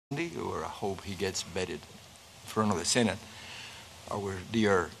recently, or I hope he gets vetted in front of the Senate, our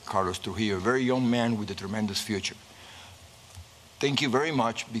dear Carlos Trujillo, a very young man with a tremendous future. Thank you very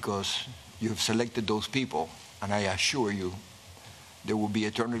much, because you have selected those people, and I assure you they will be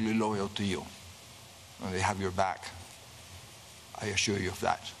eternally loyal to you, and they have your back. I assure you of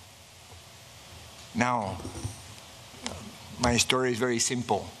that. Now, my story is very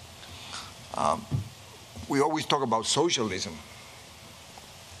simple. We always talk about socialism.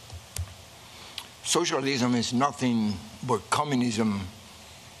 Socialism is nothing but communism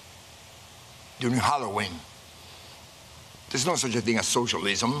during Halloween. There's no such a thing as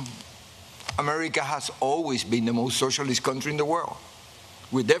socialism. America has always been the most socialist country in the world.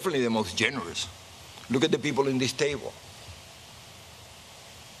 We're definitely the most generous. Look at the people in this table.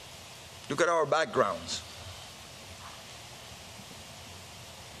 Look at our backgrounds.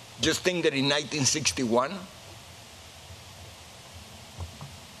 Just think that in 1961,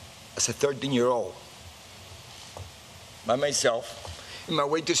 as a 13-year-old, by myself, in my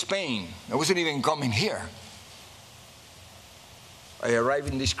way to Spain, I wasn't even coming here. I arrived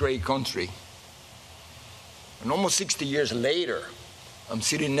in this great country, and almost 60 years later, I'm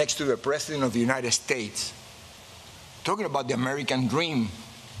sitting next to the President of the United States, talking about the American dream,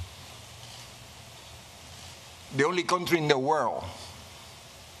 the only country in the world,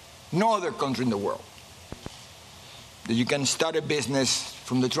 no other country in the world, that you can start a business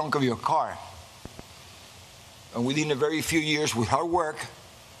from the trunk of your car, and within a very few years, with hard work,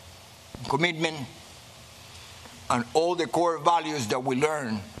 commitment, and all the core values that we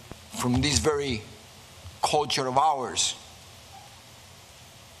learn from this very culture of ours,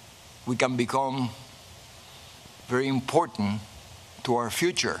 we can become very important to our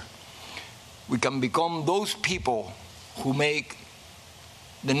future. We can become those people who make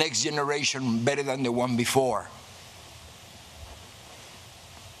the next generation better than the one before.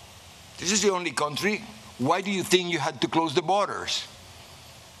 This is the only country. Why do you think you had to close the borders?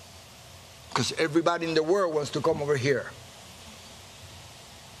 Because everybody in the world wants to come over here.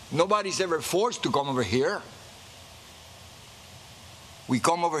 Nobody's ever forced to come over here. We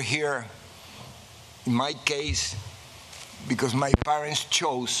come over here, in my case, because my parents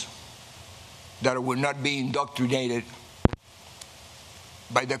chose that I would not be indoctrinated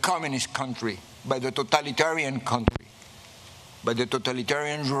by the communist country, by the totalitarian country, by the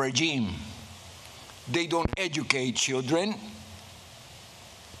totalitarian regime. They don't educate children.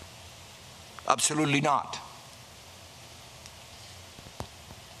 Absolutely not.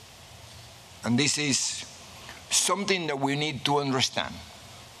 And this is something that we need to understand.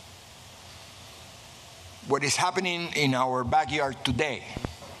 What is happening in our backyard today,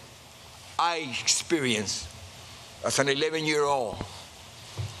 I experienced as an 11-year-old.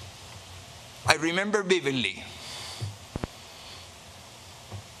 I remember vividly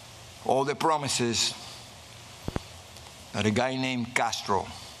all the promises that a guy named Castro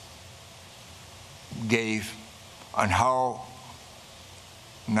gave, and how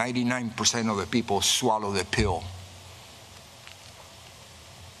 99% of the people swallow the pill.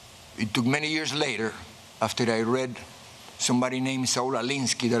 It took many years later, after I read somebody named Saul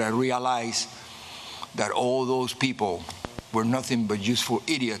Alinsky, that I realized that all those people were nothing but useful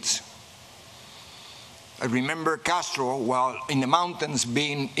idiots. I remember Castro, while in the mountains,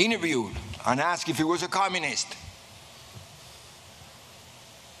 being interviewed and asked if he was a communist.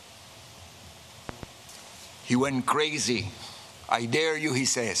 He went crazy. I dare you, he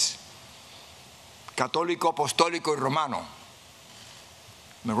says. Católico, apostólico, y romano.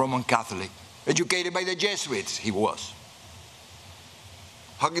 I'm a Roman Catholic. Educated by the Jesuits, he was.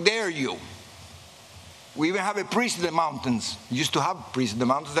 How dare you? We even have a priest in the mountains. We used to have priests in the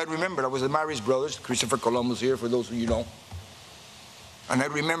mountains. I remember, I was the Marist brothers, Christopher Columbus here, for those of you know. And I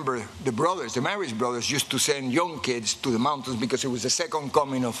remember the brothers, the Marist brothers, used to send young kids to the mountains because it was the second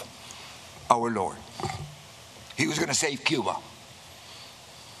coming of our Lord. He was going to save Cuba.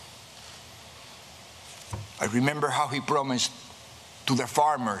 I remember how he promised to the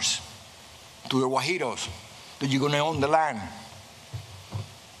farmers, to the Guajiros, that you're going to own the land.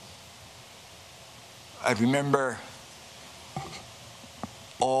 I remember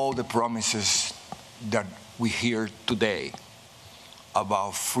all the promises that we hear today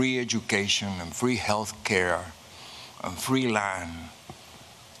about free education and free health care and free land.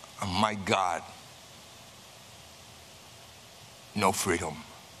 And my God, no freedom.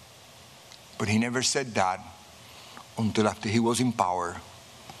 But he never said that until after he was in power,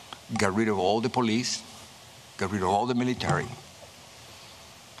 got rid of all the police, got rid of all the military,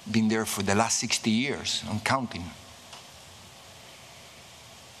 been there for the last 60 years and counting.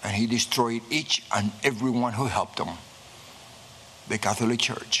 And he destroyed each and every one who helped him. the Catholic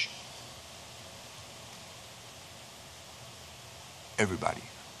Church. Everybody.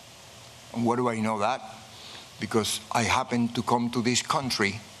 And why do I know that? Because I happened to come to this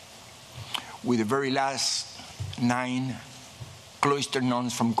country with the very last 9 cloister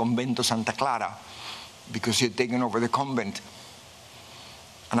nuns from Convento Santa Clara, because he had taken over the convent.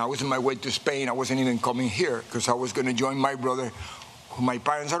 And I was on my way to Spain. I wasn't even coming here because I was going to join my brother, who my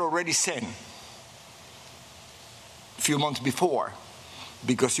parents had already sent a few months before,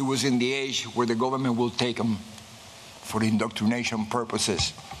 because he was in the age where the government will take him for indoctrination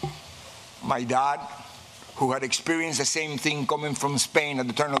purposes. My dad, who had experienced the same thing coming from Spain at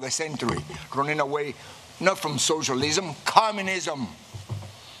the turn of the century, running away not from socialism, communism.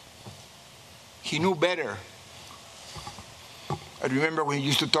 He knew better. I remember when he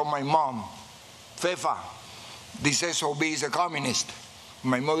used to tell my mom, Fefa, this SOB is a communist.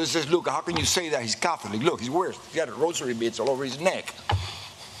 My mother says, look, how can you say that? He's Catholic. Look, he's worse. He's got rosary beads all over his neck.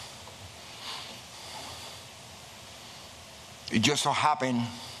 It just so happened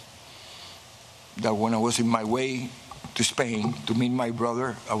that when I was in my way to Spain to meet my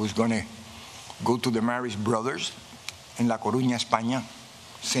brother, I was going to go to the Marist brothers in La Coruña, España.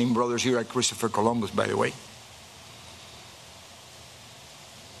 Same brothers here at Christopher Columbus, by the way.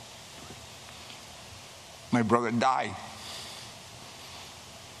 My brother died,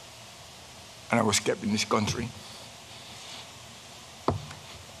 and I was kept in this country.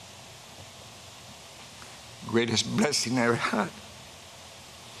 Greatest blessing I ever had.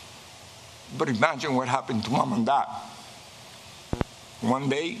 But imagine what happened to mom and dad. One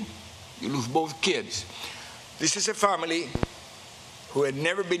day, you lose both kids. This is a family who had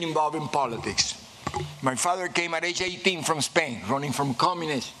never been involved in politics. My father came at age 18 from Spain, running from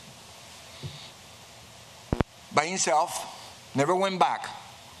communism. By himself, never went back.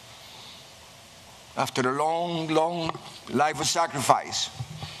 After a long, long life of sacrifice,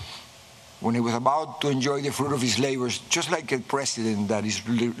 when he was about to enjoy the fruit of his labors, just like a president that is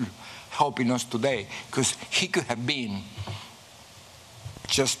helping us today, because he could have been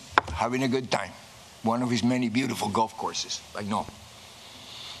just having a good time. One of his many beautiful golf courses, I know.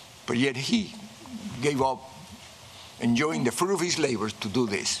 But yet he gave up enjoying the fruit of his labors to do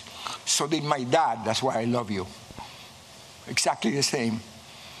this. So did my dad. That's why I love you. Exactly the same.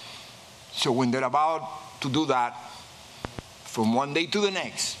 So when they're about to do that, from one day to the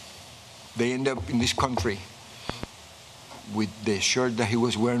next, they end up in this country with the shirt that he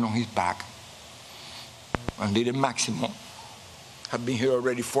was wearing on his back. And Little Maximo have been here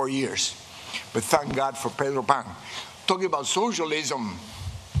already 4 years. But thank God for Pedro Pan. Talking about socialism,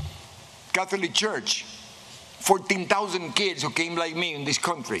 Catholic Church, 14,000 kids who came like me in this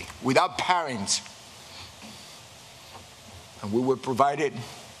country without parents. And we were provided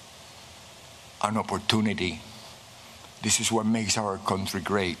an opportunity. This is what makes our country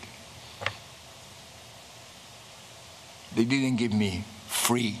great. They didn't give me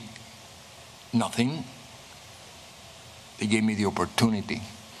free nothing. They gave me the opportunity.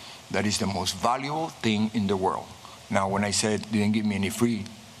 That is the most valuable thing in the world. Now, when I said they didn't give me any free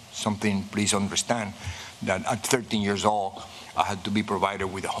something, please understand that at 13 years old, I had to be provided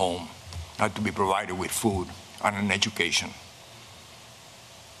with a home. I had to be provided with food and an education.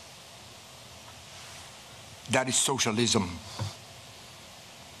 That is socialism.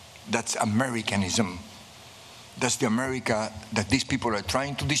 That's Americanism. That's the America that these people are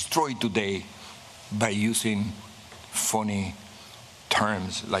trying to destroy today by using funny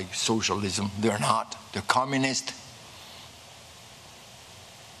terms like socialism. They're not. They're communist.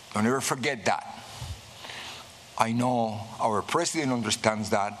 Don't ever forget that. I know our president understands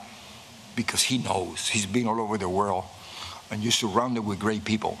that because he knows. He's been all over the world and you're surrounded with great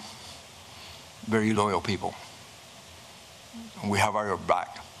people, very loyal people. And we have our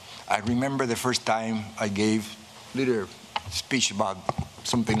back. I remember the first time I gave a little speech about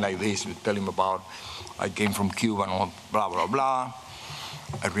something like this, we tell him about I came from Cuba and blah, blah, blah.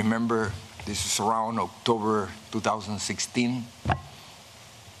 I remember this was around October 2016.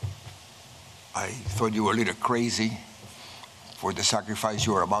 I thought you were a little crazy for the sacrifice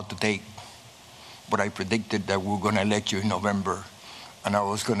you were about to take, but I predicted that we were going to elect you in November and I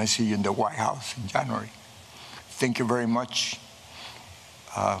was going to see you in the White House in January. Thank you very much.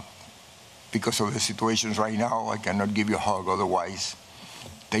 Because of the situations right now, I cannot give you a hug otherwise.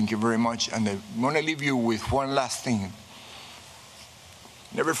 Thank you very much. And I want to leave you with one last thing.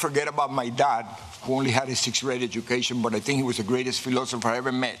 Never forget about my dad, who only had a 6th grade education, but I think he was the greatest philosopher I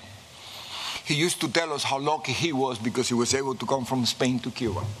ever met. He used to tell us how lucky he was because he was able to come from Spain to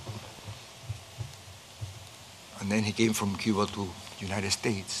Cuba. And then he came from Cuba to the United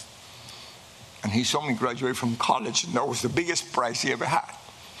States. And he saw me graduate from college, and that was the biggest prize he ever had.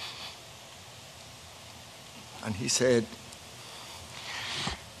 And he said,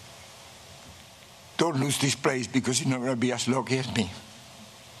 don't lose this place, because you're not going to be as lucky as me.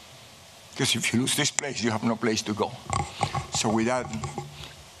 Because if you lose this place, you have no place to go. So with that,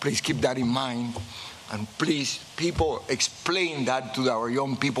 please keep that in mind. And please, people, explain that to our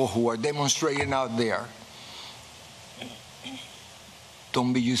young people who are demonstrating out there.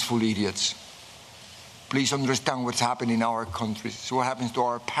 Don't be useful idiots. Please understand what's happening in our countries. See what happens to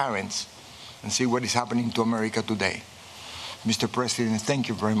our parents, and see what is happening to America today. Mr. President, thank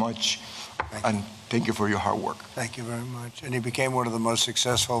you very much. And thank you for your hard work. Thank you very much. And he became one of the most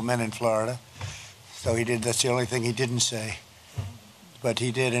successful men in Florida. So he did. That's the only thing he didn't say. But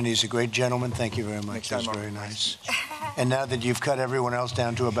he did, and he's a great gentleman. Thank you very much. That's very nice. And now that you've cut everyone else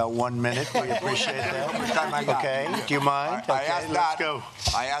down to about 1 minute, we appreciate that. Okay, do you mind? I asked let's that. go.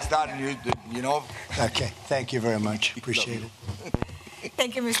 I asked that, you know. Okay, thank you very much. Appreciate it.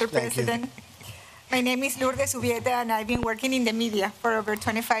 Thank you, Mr. President. My name is Lourdes Ubieta, and I've been working in the media for over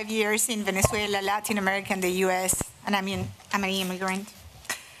 25 years in Venezuela, Latin America, and the U.S., and I'm an immigrant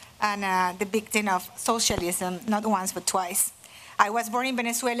and the victim of socialism, not once but twice. I was born in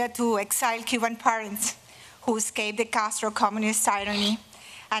Venezuela to exiled Cuban parents who escaped the Castro communist tyranny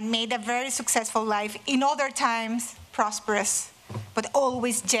and made a very successful life in other times, prosperous, but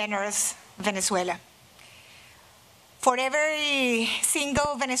always generous Venezuela. For every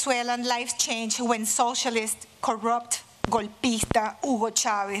single Venezuelan, life changed when socialist, corrupt, golpista Hugo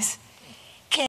Chavez